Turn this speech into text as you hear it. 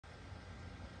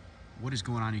What is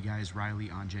going on, you guys? Riley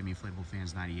on Gemmy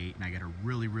Inflatablefans98, and I got a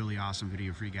really awesome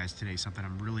video for you guys today. Something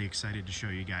I'm really excited to show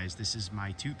you guys. This is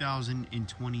my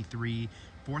 2023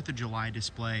 4th of July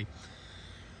display.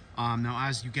 Now,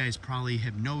 as you guys probably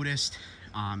have noticed,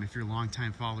 if you're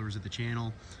longtime followers of the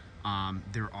channel,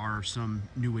 there are some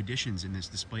new additions in this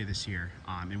display this year,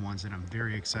 and ones that I'm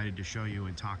very excited to show you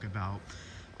and talk about.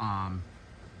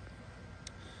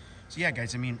 So yeah,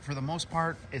 guys, I mean, for the most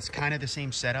part, it's kind of the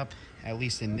same setup, at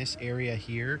least in this area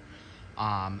here.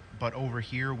 But over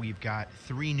here, we've got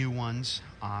 3 new ones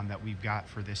that we've got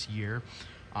for this year.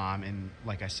 And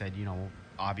like I said, you know,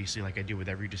 obviously, like I do with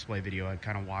every display video, I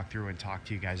kind of walk through and talk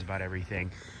to you guys about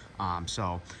everything.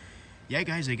 So yeah,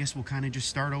 guys, I guess we'll kind of just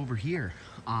start over here.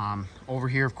 Over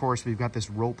here, of course, we've got this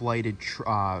rope-lighted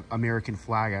American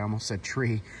flag. I almost said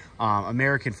tree.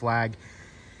 American flag.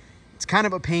 It's kind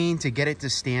of a pain to get it to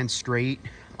stand straight.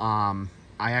 I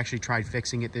actually tried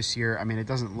fixing it this year. I mean, it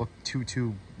doesn't look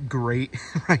too great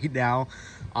right now,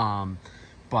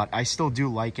 but I still do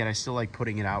like it. I still like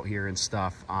putting it out here and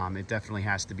stuff. It definitely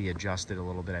has to be adjusted a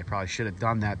little bit. I probably should have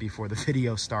done that before the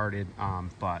video started,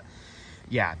 but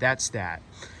yeah, that's that.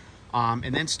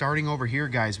 And then starting over here,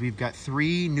 guys, we've got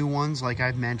 3 new ones, like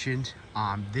I've mentioned.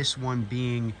 This one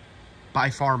being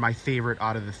by far my favorite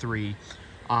out of the 3.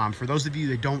 For those of you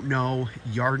that don't know,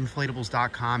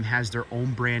 yardinflatables.com has their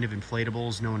own brand of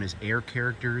inflatables known as Air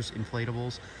Characters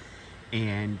inflatables.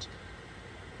 And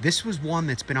this was one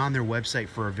that's been on their website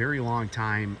for a very long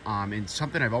time, and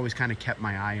something I've always kind of kept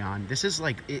my eye on. This is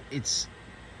like, it's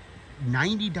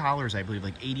 $90, I believe,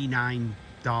 like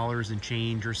 $89 and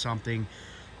change or something.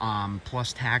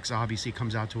 Plus tax, obviously,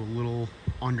 comes out to a little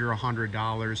under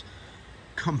 $100.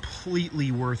 Completely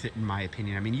worth it, in my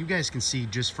opinion. I mean, you guys can see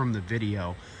just from the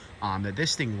video that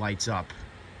this thing lights up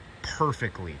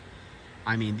perfectly.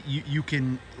 I mean, you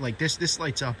can, like, this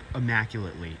lights up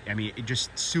immaculately. I mean, it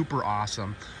just super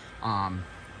awesome.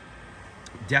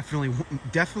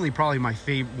 Definitely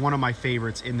probably one of my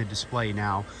favorites in the display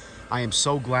now. I am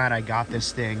so glad I got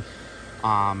this thing.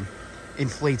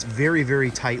 Inflates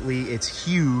very tightly. It's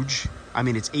huge. I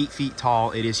mean, it's 8 feet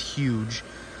tall. It is huge.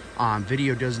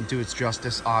 Video doesn't do its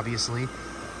justice, obviously.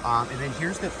 And then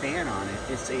here's the fan on it.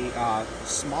 It's a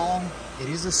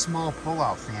small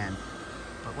pull-out fan.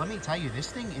 But let me tell you,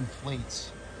 this thing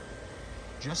inflates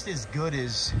just as good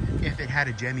as if it had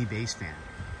a Gemmy base fan.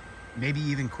 Maybe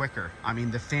even quicker. I mean,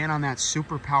 the fan on that's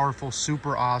super powerful,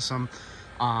 super awesome.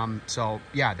 So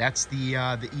yeah, that's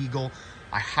the Eagle.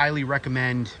 I highly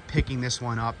recommend picking this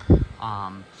one up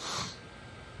on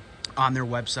their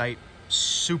website.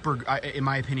 Super, in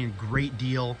my opinion, great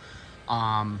deal.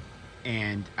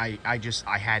 And I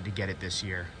had to get it this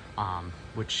year,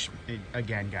 which,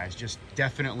 again, guys, just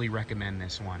definitely recommend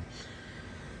this one.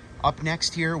 Up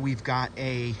next here, we've got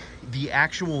the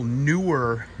actual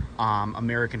newer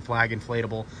American flag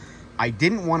inflatable. I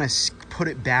didn't want to put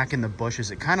it back in the bushes.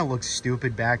 It kind of looks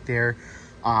stupid back there.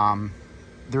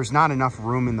 There's not enough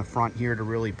room in the front here to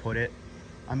really put it.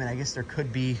 I mean, I guess there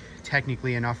could be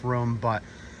technically enough room, but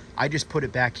I just put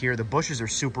it back here. The bushes are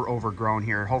super overgrown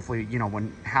here. Hopefully, you know,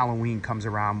 when Halloween comes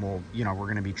around, we're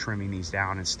going to be trimming these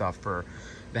down and stuff for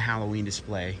the Halloween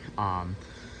display.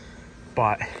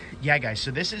 But yeah, guys,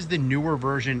 so this is the newer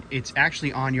version. It's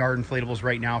actually on Yard Inflatables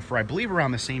right now for, I believe,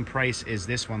 around the same price as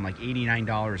this one, like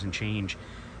 $89 and change.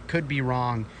 Could be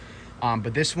wrong.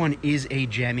 But this one is a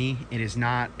Gemmy. It is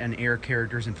not an Air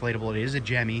Characters inflatable. It is a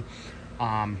Gemmy.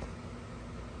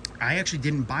 I actually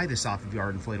didn't buy this off of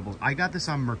Yard Inflatables. I got this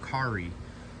on Mercari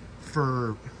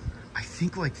for, I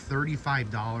think, like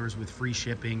 $35 with free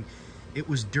shipping. It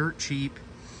was dirt cheap.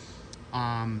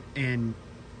 And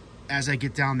as I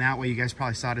get down that way, you guys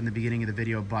probably saw it in the beginning of the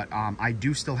video, but I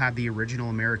do still have the original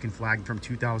American flag from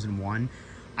 2001.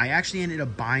 I actually ended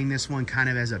up buying this one kind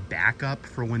of as a backup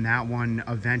for when that one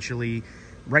eventually,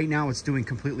 right now it's doing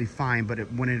completely fine, but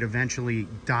when it eventually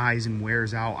dies and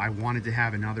wears out, I wanted to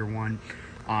have another one.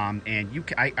 And you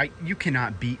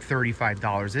cannot beat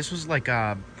 $35. This was like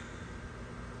I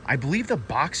believe the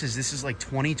boxes, this is like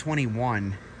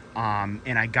 2021,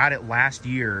 and I got it last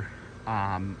year,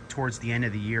 towards the end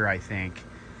of the year, I think,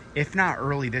 if not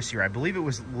early this year. I believe it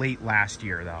was late last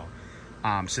year though.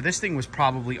 So this thing was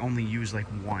probably only used like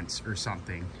once or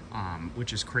something,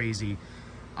 which is crazy.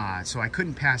 So I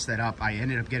couldn't pass that up. I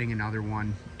ended up getting another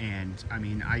one, and I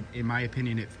mean, in my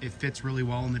opinion, it fits really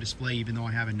well in the display, even though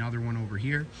I have another one over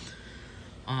here.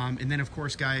 And then, of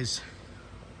course, guys,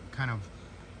 kind of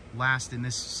last in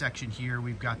this section here,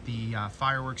 we've got the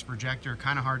fireworks projector.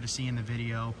 Kind of hard to see in the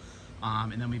video.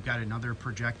 And then we've got another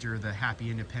projector, the Happy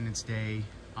Independence Day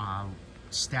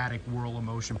static whirl of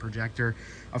motion projector.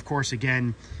 Of course,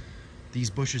 again, These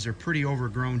bushes are pretty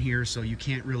overgrown here, so you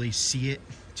can't really see it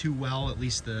too well, at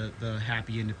least the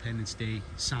Happy Independence Day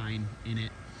sign in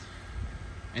it.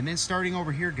 And then starting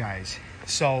over here, guys,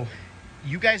 so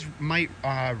you guys might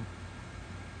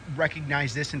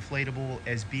recognize this inflatable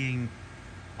as being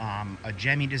a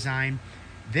Gemmy design.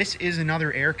 This is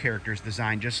another Air Characters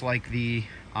design, just like the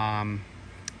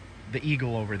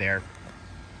Eagle over there.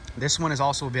 This one is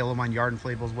also available on Yard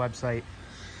Inflatable's website.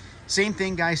 Same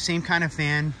thing, guys, same kind of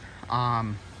fan.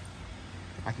 I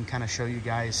can kind of show you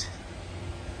guys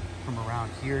from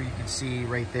around here. You can see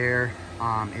right there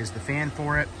is the fan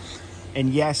for it.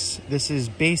 And yes, this is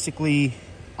basically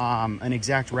an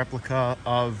exact replica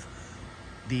of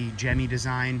the Gemmy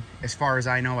design. As far as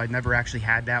I know, I've never actually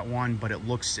had that one, but it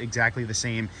looks exactly the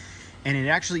same. And it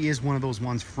actually is one of those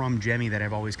ones from Gemmy that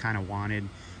I've always kind of wanted.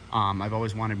 I've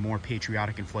always wanted more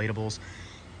patriotic inflatables.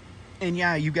 And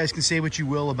yeah, you guys can say what you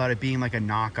will about it being like a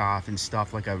knockoff and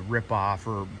stuff, like a rip-off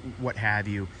or what have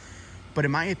you. But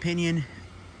in my opinion,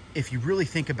 if you really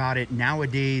think about it,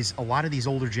 nowadays, a lot of these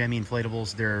older Gemmy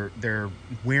inflatables, they're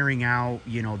wearing out,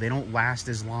 you know, they don't last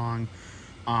as long.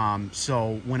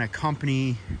 So when a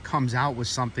company comes out with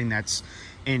something that's,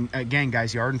 and again,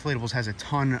 guys, Yard Inflatables has a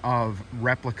ton of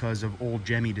replicas of old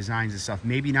Gemmy designs and stuff.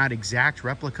 Maybe not exact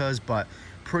replicas, but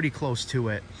pretty close to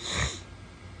it.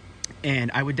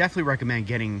 And I would definitely recommend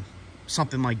getting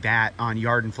something like that on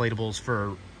Yard Inflatables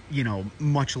for, you know,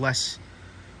 much less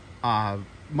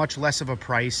of a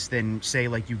price than, say,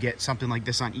 like you get something like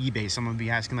this on eBay. Someone would be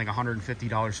asking like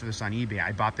 $150 for this on eBay.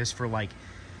 I bought this for like,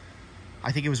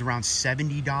 I think it was around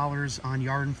 $70 on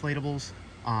Yard Inflatables.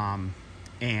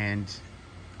 And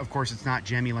of course it's not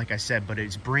Gemmy, like I said, but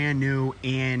it's brand new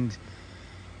and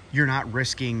you're not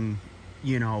risking,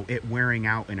 you know, it wearing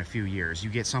out in a few years.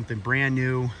 You get something brand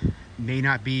new, may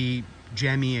not be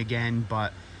Gemmy again,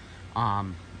 but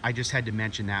I just had to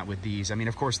mention that with these. I mean,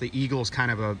 of course, the Eagle is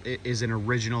kind of is an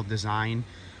original design,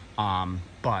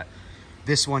 but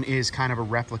this one is kind of a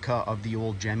replica of the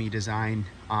old Gemmy design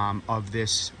of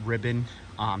this ribbon.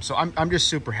 So I'm just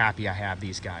super happy I have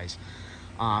these guys.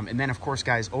 And then, of course,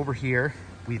 guys, over here,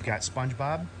 we've got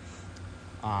SpongeBob.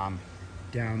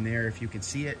 Down there, if you can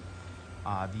see it,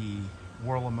 the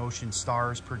Whirl of Motion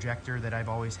Stars projector that I've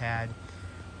always had.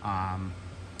 And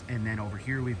then over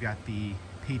here, we've got the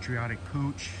Patriotic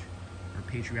Pooch, or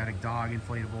Patriotic Dog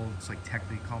inflatable. It's like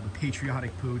technically called the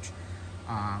Patriotic Pooch.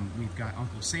 We've got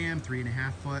Uncle Sam,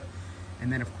 3.5 foot.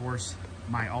 And then, of course,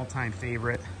 my all-time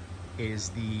favorite is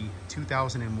the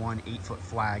 2001 8-foot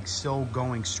flag, still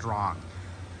going strong.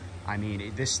 I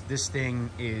mean, this thing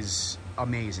is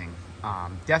amazing.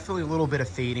 Definitely a little bit of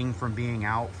fading from being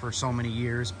out for so many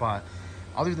years, but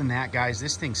other than that, guys,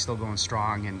 this thing's still going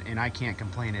strong, and I can't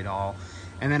complain at all.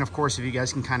 And then, of course, if you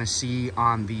guys can kind of see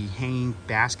on the hanging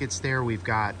baskets there, we've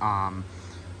got,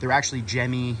 they're actually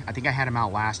Gemmy. I think I had them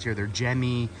out last year. They're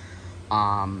Gemmy.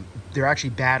 They're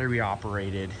actually battery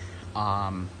operated,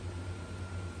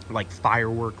 like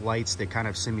firework lights. They kind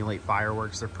of simulate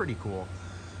fireworks. They're pretty cool.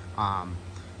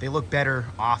 They look better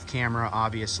off camera,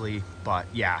 obviously, but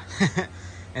yeah.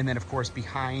 And then, of course,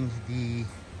 behind the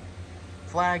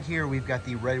flag here, we've got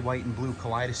the red, white, and blue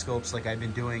kaleidoscopes like I've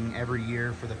been doing every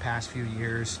year for the past few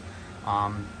years.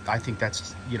 I think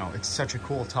that's, you know, it's such a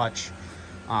cool touch.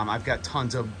 I've got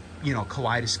tons of, you know,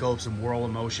 kaleidoscopes and Whirl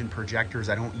of Motion projectors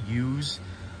I don't use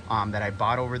that I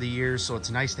bought over the years, so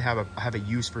it's nice to have a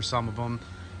use for some of them,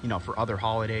 you know, for other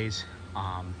holidays.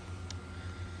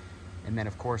 And then,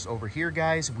 of course, over here,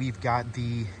 guys, we've got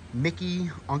the Mickey,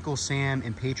 Uncle Sam,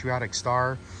 and Patriotic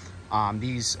Star.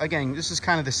 These, again, this is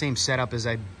kind of the same setup as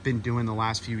I've been doing the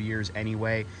last few years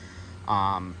anyway.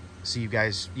 So you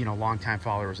guys, you know, longtime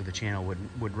followers of the channel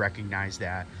would recognize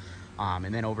that.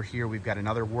 And then over here, we've got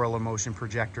another Whirl of Motion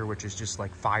projector, which is just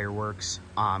like fireworks.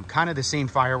 Kind of the same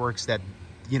fireworks that,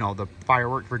 you know, the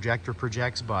firework projector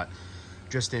projects, but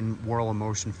just in Whirl of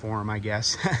Motion form, I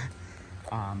guess.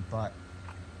 But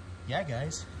yeah,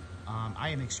 guys, I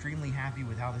am extremely happy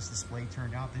with how this display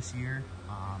turned out this year.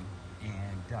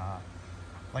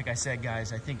 Like I said,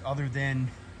 guys, I think other than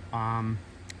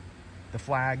the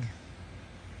flag,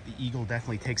 the Eagle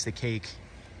definitely takes the cake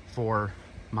for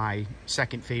my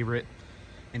second favorite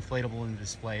inflatable in the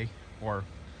display, or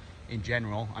in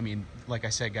general. I mean, like I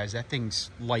said, guys, that thing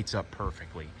lights up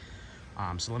perfectly.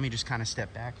 So let me just kind of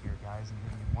step back here, guys, and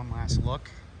give you one last look.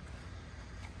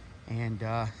 And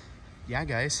yeah,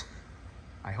 guys,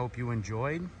 I hope you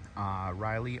enjoyed.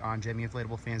 Riley on Gemmy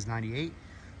Inflatablefans98.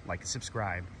 Like and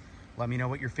subscribe. Let me know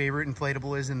what your favorite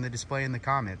inflatable is in the display in the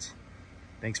comments.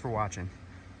 Thanks for watching.